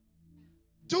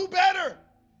 Do better.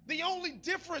 The only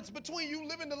difference between you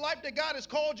living the life that God has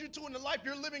called you to and the life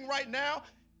you're living right now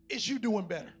is you doing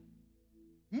better.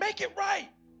 Make it right.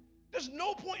 There's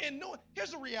no point in knowing.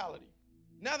 Here's the reality.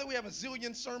 Now that we have a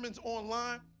zillion sermons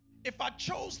online, if I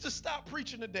chose to stop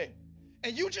preaching today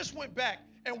and you just went back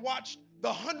and watched the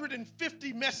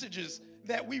 150 messages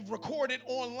that we've recorded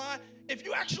online, if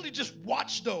you actually just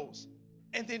watched those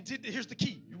and then here's the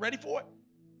key. You ready for it?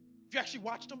 If you actually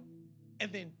watched them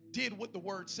and then did what the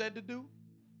word said to do,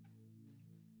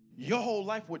 your whole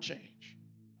life would change.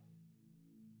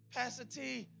 Pastor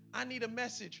T, I need a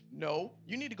message. No,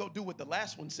 you need to go do what the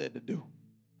last one said to do.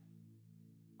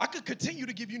 I could continue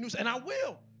to give you news, and I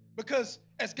will, because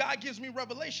as God gives me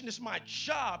revelation, it's my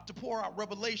job to pour out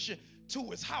revelation to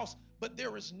his house. But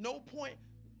there is no point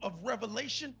of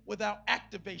revelation without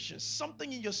activation.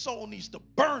 Something in your soul needs to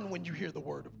burn when you hear the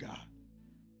word of God.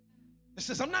 It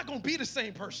says, I'm not going to be the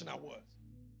same person I was.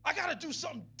 I got to do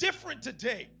something different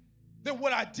today than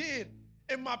what I did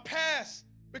in my past,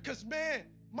 because, man,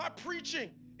 my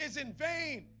preaching is in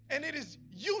vain and it is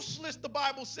useless, the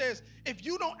Bible says, if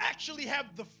you don't actually have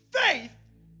the faith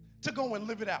to go and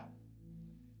live it out.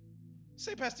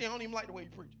 Say, Pastor, I don't even like the way you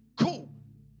preach. Cool.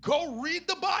 Go read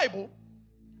the Bible,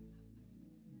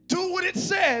 do what it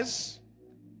says,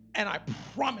 and I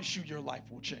promise you your life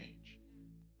will change.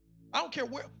 I don't care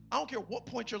what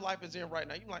point your life is in right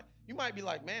now. You might be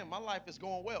like, man, my life is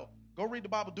going well. Go read the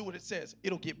Bible, do what it says.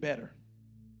 It'll get better.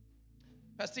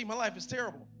 Pastor, my life is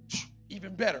terrible.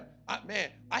 Even better.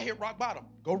 I hit rock bottom.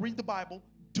 Go read the Bible,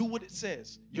 do what it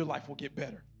says. Your life will get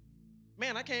better.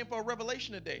 Man, I came for a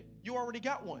revelation today. You already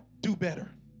got one. Do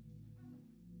better.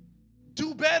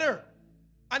 Do better.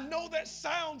 I know that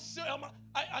sounds silly.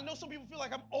 I know some people feel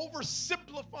like I'm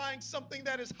oversimplifying something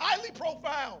that is highly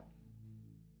profound.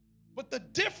 But the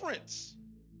difference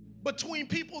between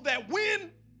people that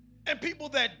win and people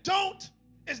that don't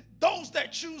is those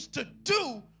that choose to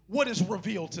do what is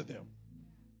revealed to them.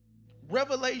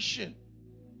 Revelation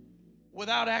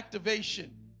without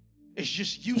activation is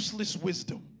just useless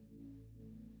wisdom.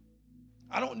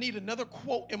 I don't need another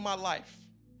quote in my life.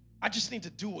 I just need to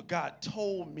do what God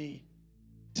told me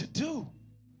to do.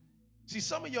 See,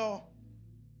 some of y'all,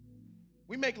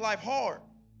 we make life hard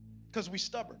because we're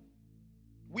stubborn.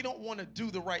 We don't want to do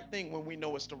the right thing when we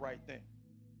know it's the right thing.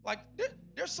 Like,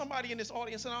 there's somebody in this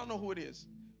audience, and I don't know who it is.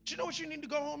 But you know what you need to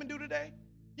go home and do today?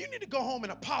 You need to go home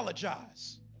and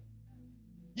apologize.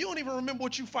 You don't even remember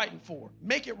what you're fighting for.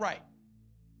 Make it right.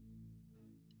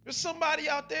 There's somebody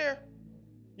out there,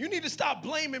 you need to stop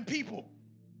blaming people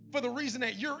for the reason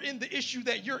that you're in the issue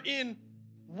that you're in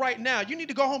right now. You need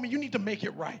to go home and you need to make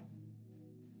it right.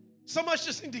 Some of us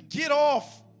just need to get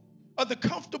off of the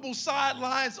comfortable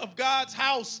sidelines of God's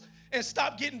house and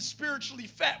stop getting spiritually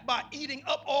fat by eating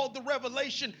up all the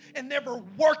revelation and never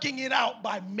working it out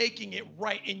by making it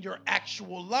right in your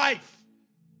actual life.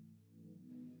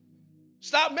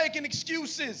 Stop making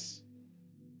excuses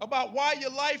about why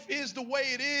your life is the way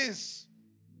it is.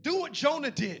 Do what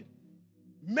Jonah did.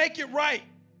 Make it right.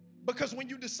 Because when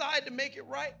you decide to make it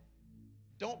right,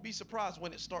 don't be surprised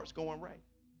when it starts going right.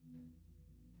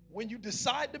 When you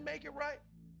decide to make it right,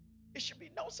 it should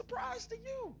be no surprise to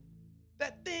you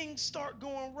that things start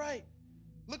going right.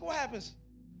 Look what happens.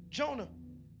 Jonah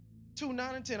 2,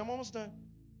 9 and 10. I'm almost done.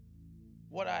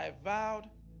 What I have vowed,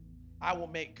 I will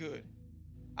make good.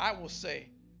 I will say,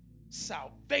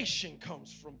 salvation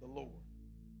comes from the Lord.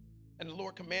 And the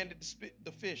Lord commanded to spit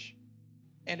the fish,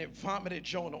 and it vomited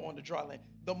Jonah on the dry land.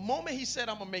 The moment he said,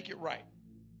 I'm going to make it right,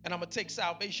 and I'm going to take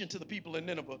salvation to the people in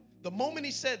Nineveh, the moment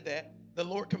he said that, the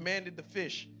Lord commanded the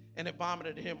fish, and it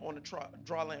vomited him on the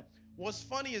dry land. What's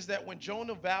funny is that when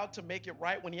Jonah vowed to make it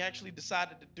right, when he actually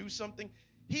decided to do something,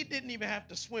 he didn't even have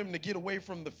to swim to get away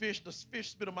from the fish. The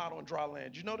fish spit him out on dry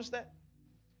land. Did you notice that?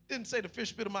 Didn't say the fish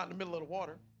spit him out in the middle of the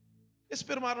water. It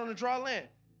spit him out on the dry land.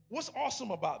 What's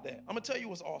awesome about that? I'm going to tell you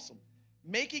what's awesome.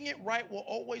 Making it right will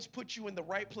always put you in the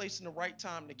right place in the right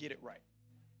time to get it right.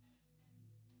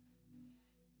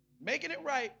 Making it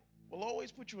right will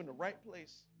always put you in the right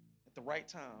place at the right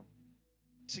time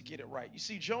to get it right. You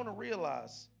see, Jonah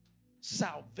realized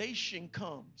salvation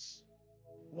comes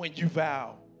when you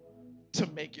vow to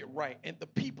make it right. And the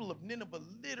people of Nineveh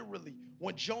literally,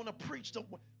 when Jonah preached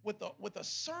with a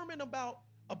sermon about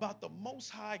the Most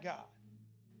High God,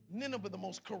 Nineveh, the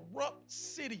most corrupt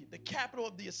city, the capital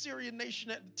of the Assyrian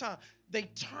nation at the time, they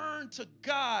turned to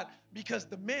God because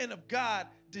the man of God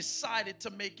decided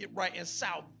to make it right, and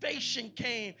salvation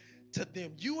came to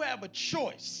them. You have a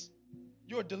choice.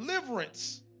 Your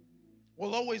deliverance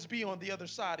will always be on the other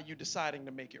side of you deciding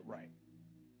to make it right.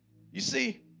 You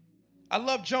see, I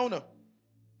love Jonah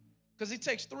because he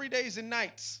takes 3 days and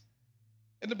nights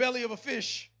in the belly of a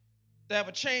fish to have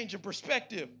a change in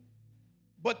perspective.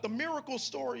 But the miracle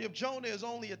story of Jonah is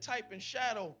only a type and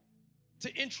shadow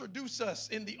to introduce us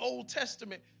in the Old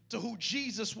Testament to who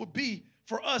Jesus would be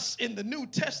for us in the New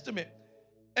Testament.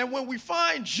 And when we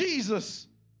find Jesus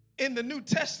in the New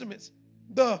Testament,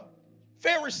 the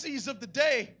Pharisees of the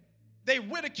day, they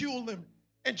ridicule him.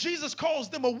 And Jesus calls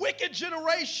them a wicked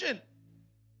generation.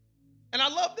 And I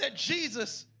love that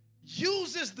Jesus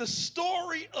uses the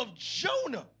story of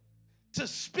Jonah to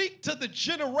speak to the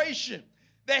generation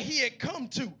that he had come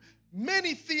to.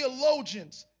 Many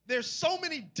theologians, there's so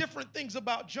many different things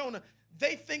about Jonah.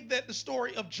 They think that the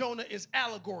story of Jonah is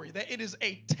allegory, that it is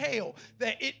a tale,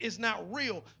 that it is not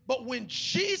real. But when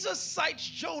Jesus cites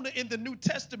Jonah in the New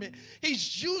Testament,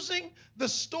 he's using the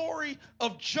story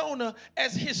of Jonah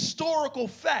as historical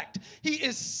fact. He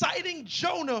is citing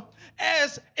Jonah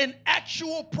as an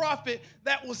actual prophet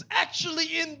that was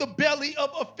actually in the belly of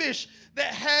a fish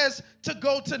that has to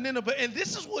go to Nineveh. And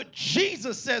this is what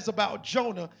Jesus says about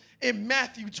Jonah in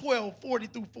Matthew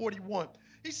 12:40-41.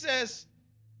 He says,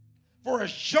 "For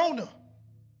as Jonah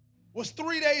was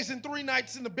 3 days and 3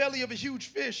 nights in the belly of a huge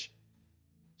fish,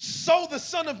 so the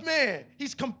Son of Man,"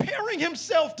 he's comparing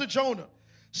himself to Jonah,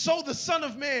 "so the Son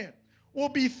of Man will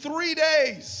be 3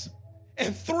 days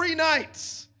and 3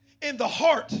 nights in the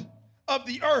heart of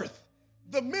the earth.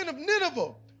 The men of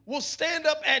Nineveh will stand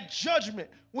up at judgment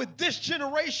with this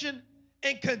generation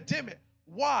and condemn it."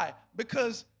 Why?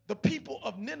 Because the people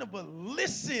of Nineveh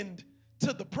listened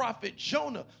to the prophet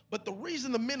Jonah. But the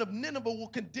reason the men of Nineveh will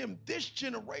condemn this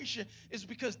generation is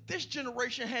because this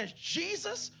generation has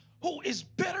Jesus, who is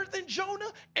better than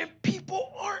Jonah, and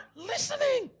people aren't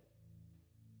listening.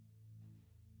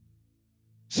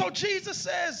 So Jesus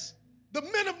says the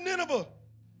men of Nineveh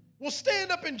will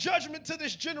stand up in judgment to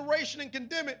this generation and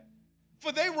condemn it,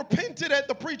 for they repented at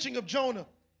the preaching of Jonah.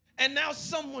 And now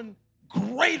someone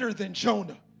greater than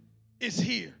Jonah is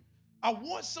here. I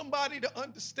want somebody to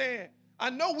understand. I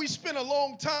know we spent a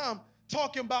long time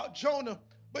talking about Jonah,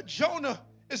 but Jonah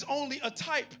is only a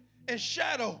type and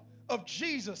shadow of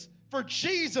Jesus. For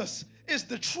Jesus is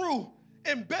the true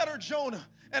and better Jonah.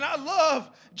 And I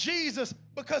love Jesus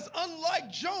because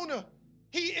unlike Jonah,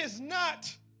 he is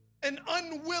not an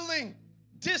unwilling,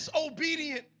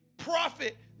 disobedient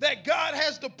prophet that God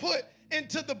has to put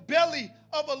into the belly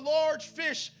of a large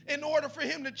fish in order for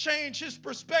him to change his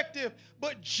perspective.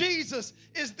 But Jesus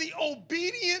is the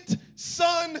obedient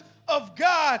Son of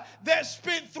God that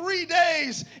spent 3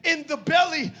 days in the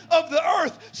belly of the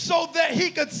earth so that he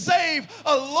could save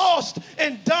a lost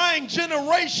and dying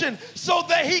generation, so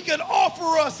that he could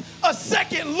offer us a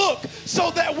second look,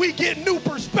 so that we get new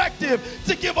perspective,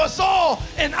 to give us all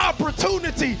an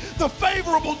opportunity, the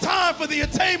favorable time for the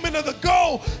attainment of the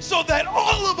goal, so that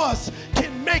all of us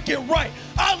can make it right.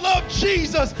 I love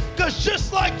Jesus because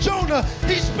just like Jonah,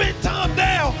 he spent time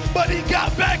down, but he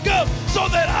got back up so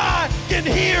that I can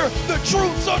hear the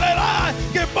truth, so that I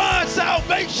can find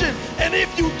salvation. And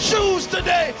if you choose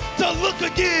today to look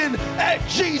again at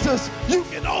Jesus, you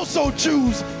can also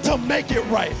choose to make it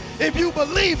right. If you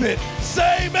believe it,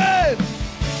 say amen.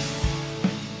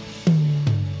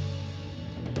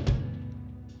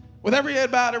 With every head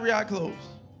bowed, every eye closed.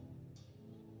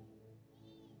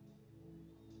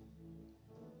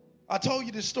 I told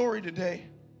you this story today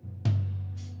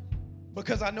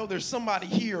because I know there's somebody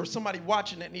here or somebody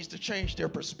watching that needs to change their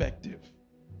perspective.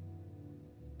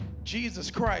 Jesus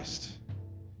Christ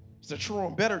is the true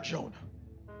and better Jonah,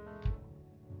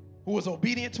 who was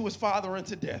obedient to his Father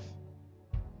unto death.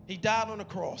 He died on the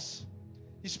cross.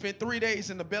 He spent 3 days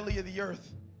in the belly of the earth,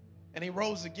 and he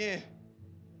rose again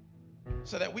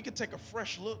so that we could take a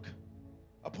fresh look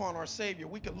upon our Savior.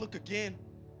 We could look again.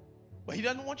 But he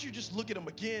doesn't want you to just look at him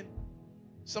again.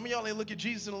 Some of y'all ain't looked at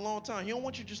Jesus in a long time. He don't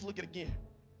want you to just look at it again.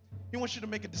 He wants you to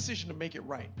make a decision to make it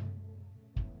right.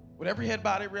 With every head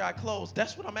bowed, every eye closed,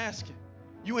 that's what I'm asking.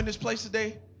 You in this place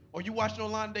today, or you watching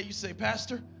online today, you say,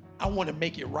 "Pastor, I want to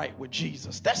make it right with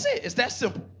Jesus." That's it. It's that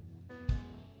simple.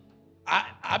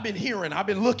 I've been hearing, I've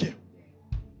been looking.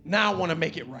 Now I want to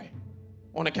make it right.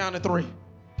 On the count of 3,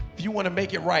 if you want to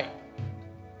make it right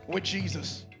with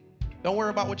Jesus, don't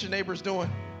worry about what your neighbor's doing.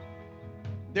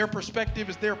 Their perspective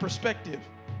is their perspective.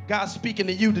 God's speaking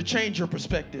to you to change your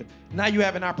perspective. Now you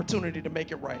have an opportunity to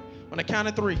make it right. On the count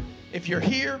of 3, if you're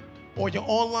here or you're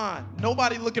online,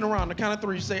 nobody looking around, on the count of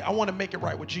 3, you say, "I want to make it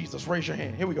right with Jesus." Raise your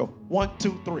hand. Here we go. 1,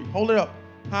 2, 3. Hold it up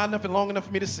high enough and long enough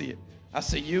for me to see it. I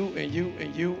say you and you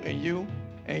and you and you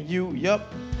and you.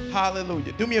 Yep.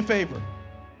 Hallelujah. Do me a favor.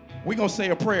 We're going to say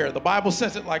a prayer. The Bible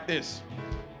says it like this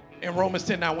in Romans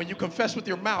 10. Now, when you confess with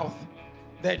your mouth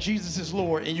that Jesus is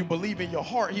Lord and you believe in your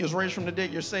heart he was raised from the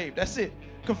dead, you're saved. That's it.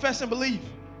 Confess and believe.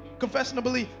 Confess and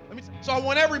believe. So I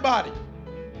want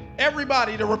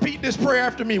everybody to repeat this prayer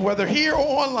after me, whether here or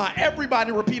online.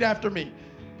 Everybody repeat after me.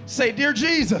 Say, Dear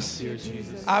Jesus,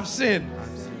 I've sinned.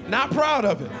 Not proud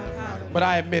of it, but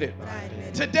I admit it.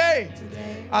 Today,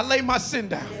 I lay my sin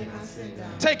down.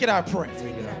 Take it, I pray.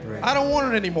 I don't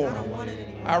want it anymore.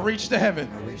 I reach to heaven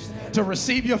to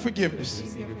receive your forgiveness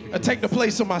and take the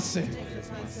place of my sin.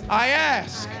 I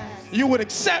ask you would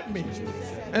accept me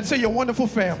into your wonderful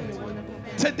family.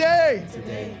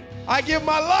 Today, I give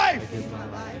my life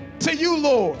to you,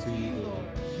 Lord.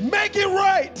 Make it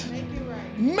right.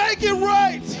 Make it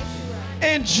right.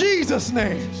 In Jesus'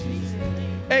 name.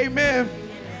 Amen,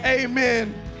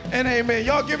 amen, and amen.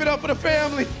 Y'all give it up for the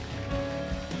family.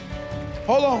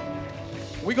 Hold on.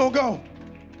 We're going to go.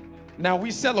 Now,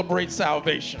 we celebrate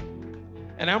salvation.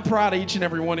 And I'm proud of each and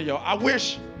every one of y'all. I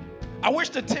wish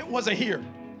the tent wasn't here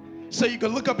so you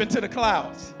could look up into the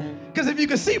clouds. Because if you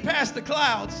could see past the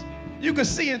clouds, you could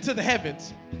see into the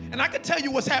heavens. And I can tell you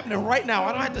what's happening right now.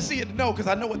 I don't have to see it to know because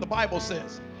I know what the Bible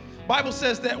says. The Bible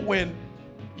says that when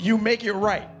you make it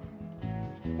right,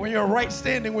 when you're right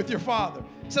standing with your Father,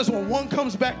 it says when one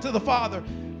comes back to the Father,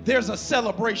 there's a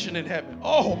celebration in heaven.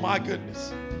 Oh, my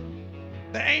goodness.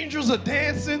 The angels are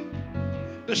dancing.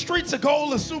 The streets of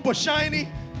gold are super shiny.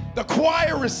 The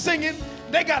choir is singing.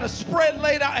 They got a spread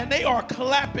laid out, and they are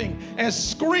clapping and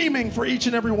screaming for each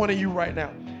and every one of you right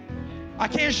now. I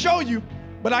can't show you,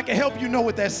 but I can help you know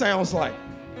what that sounds like.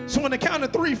 So on the count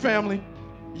of 3, family,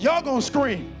 y'all gonna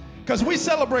scream because we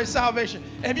celebrate salvation.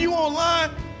 If you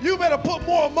online, you better put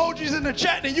more emojis in the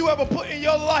chat than you ever put in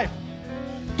your life.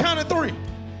 Count of 3.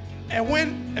 And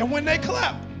when they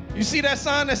clap, you see that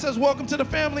sign that says welcome to the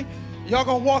family? Y'all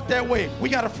gonna walk that way. We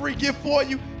got a free gift for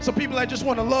you. Some people that just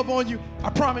want to love on you. I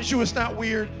promise you it's not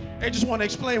weird. They just want to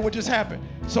explain what just happened.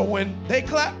 So when they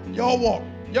clap, y'all walk.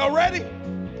 Y'all ready?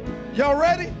 Y'all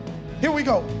ready? Here we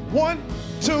go. 1,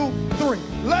 2, 3.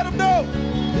 Let them know.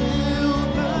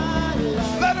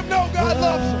 Let them know God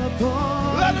loves them.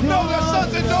 Let them know their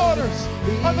sons and daughters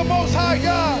of the Most High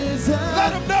God.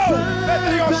 Let them know that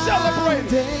they are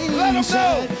celebrating. Let them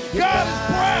know God is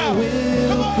proud.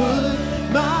 Come on.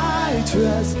 My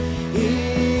trust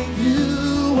in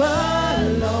you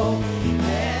alone,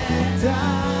 and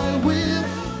I will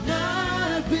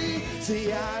not be.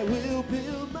 See, I will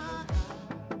build my.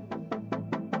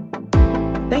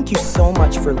 Thank you so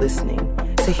much for listening.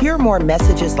 To hear more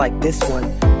messages like this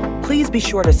one, please be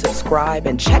sure to subscribe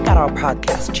and check out our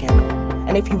podcast channel.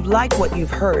 And if you like what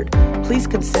you've heard, please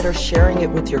consider sharing it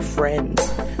with your friends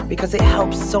because it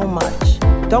helps so much.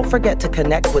 Don't forget to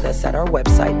connect with us at our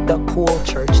website,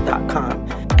 thecoolchurch.com.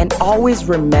 And always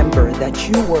remember that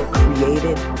you were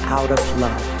created out of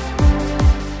love.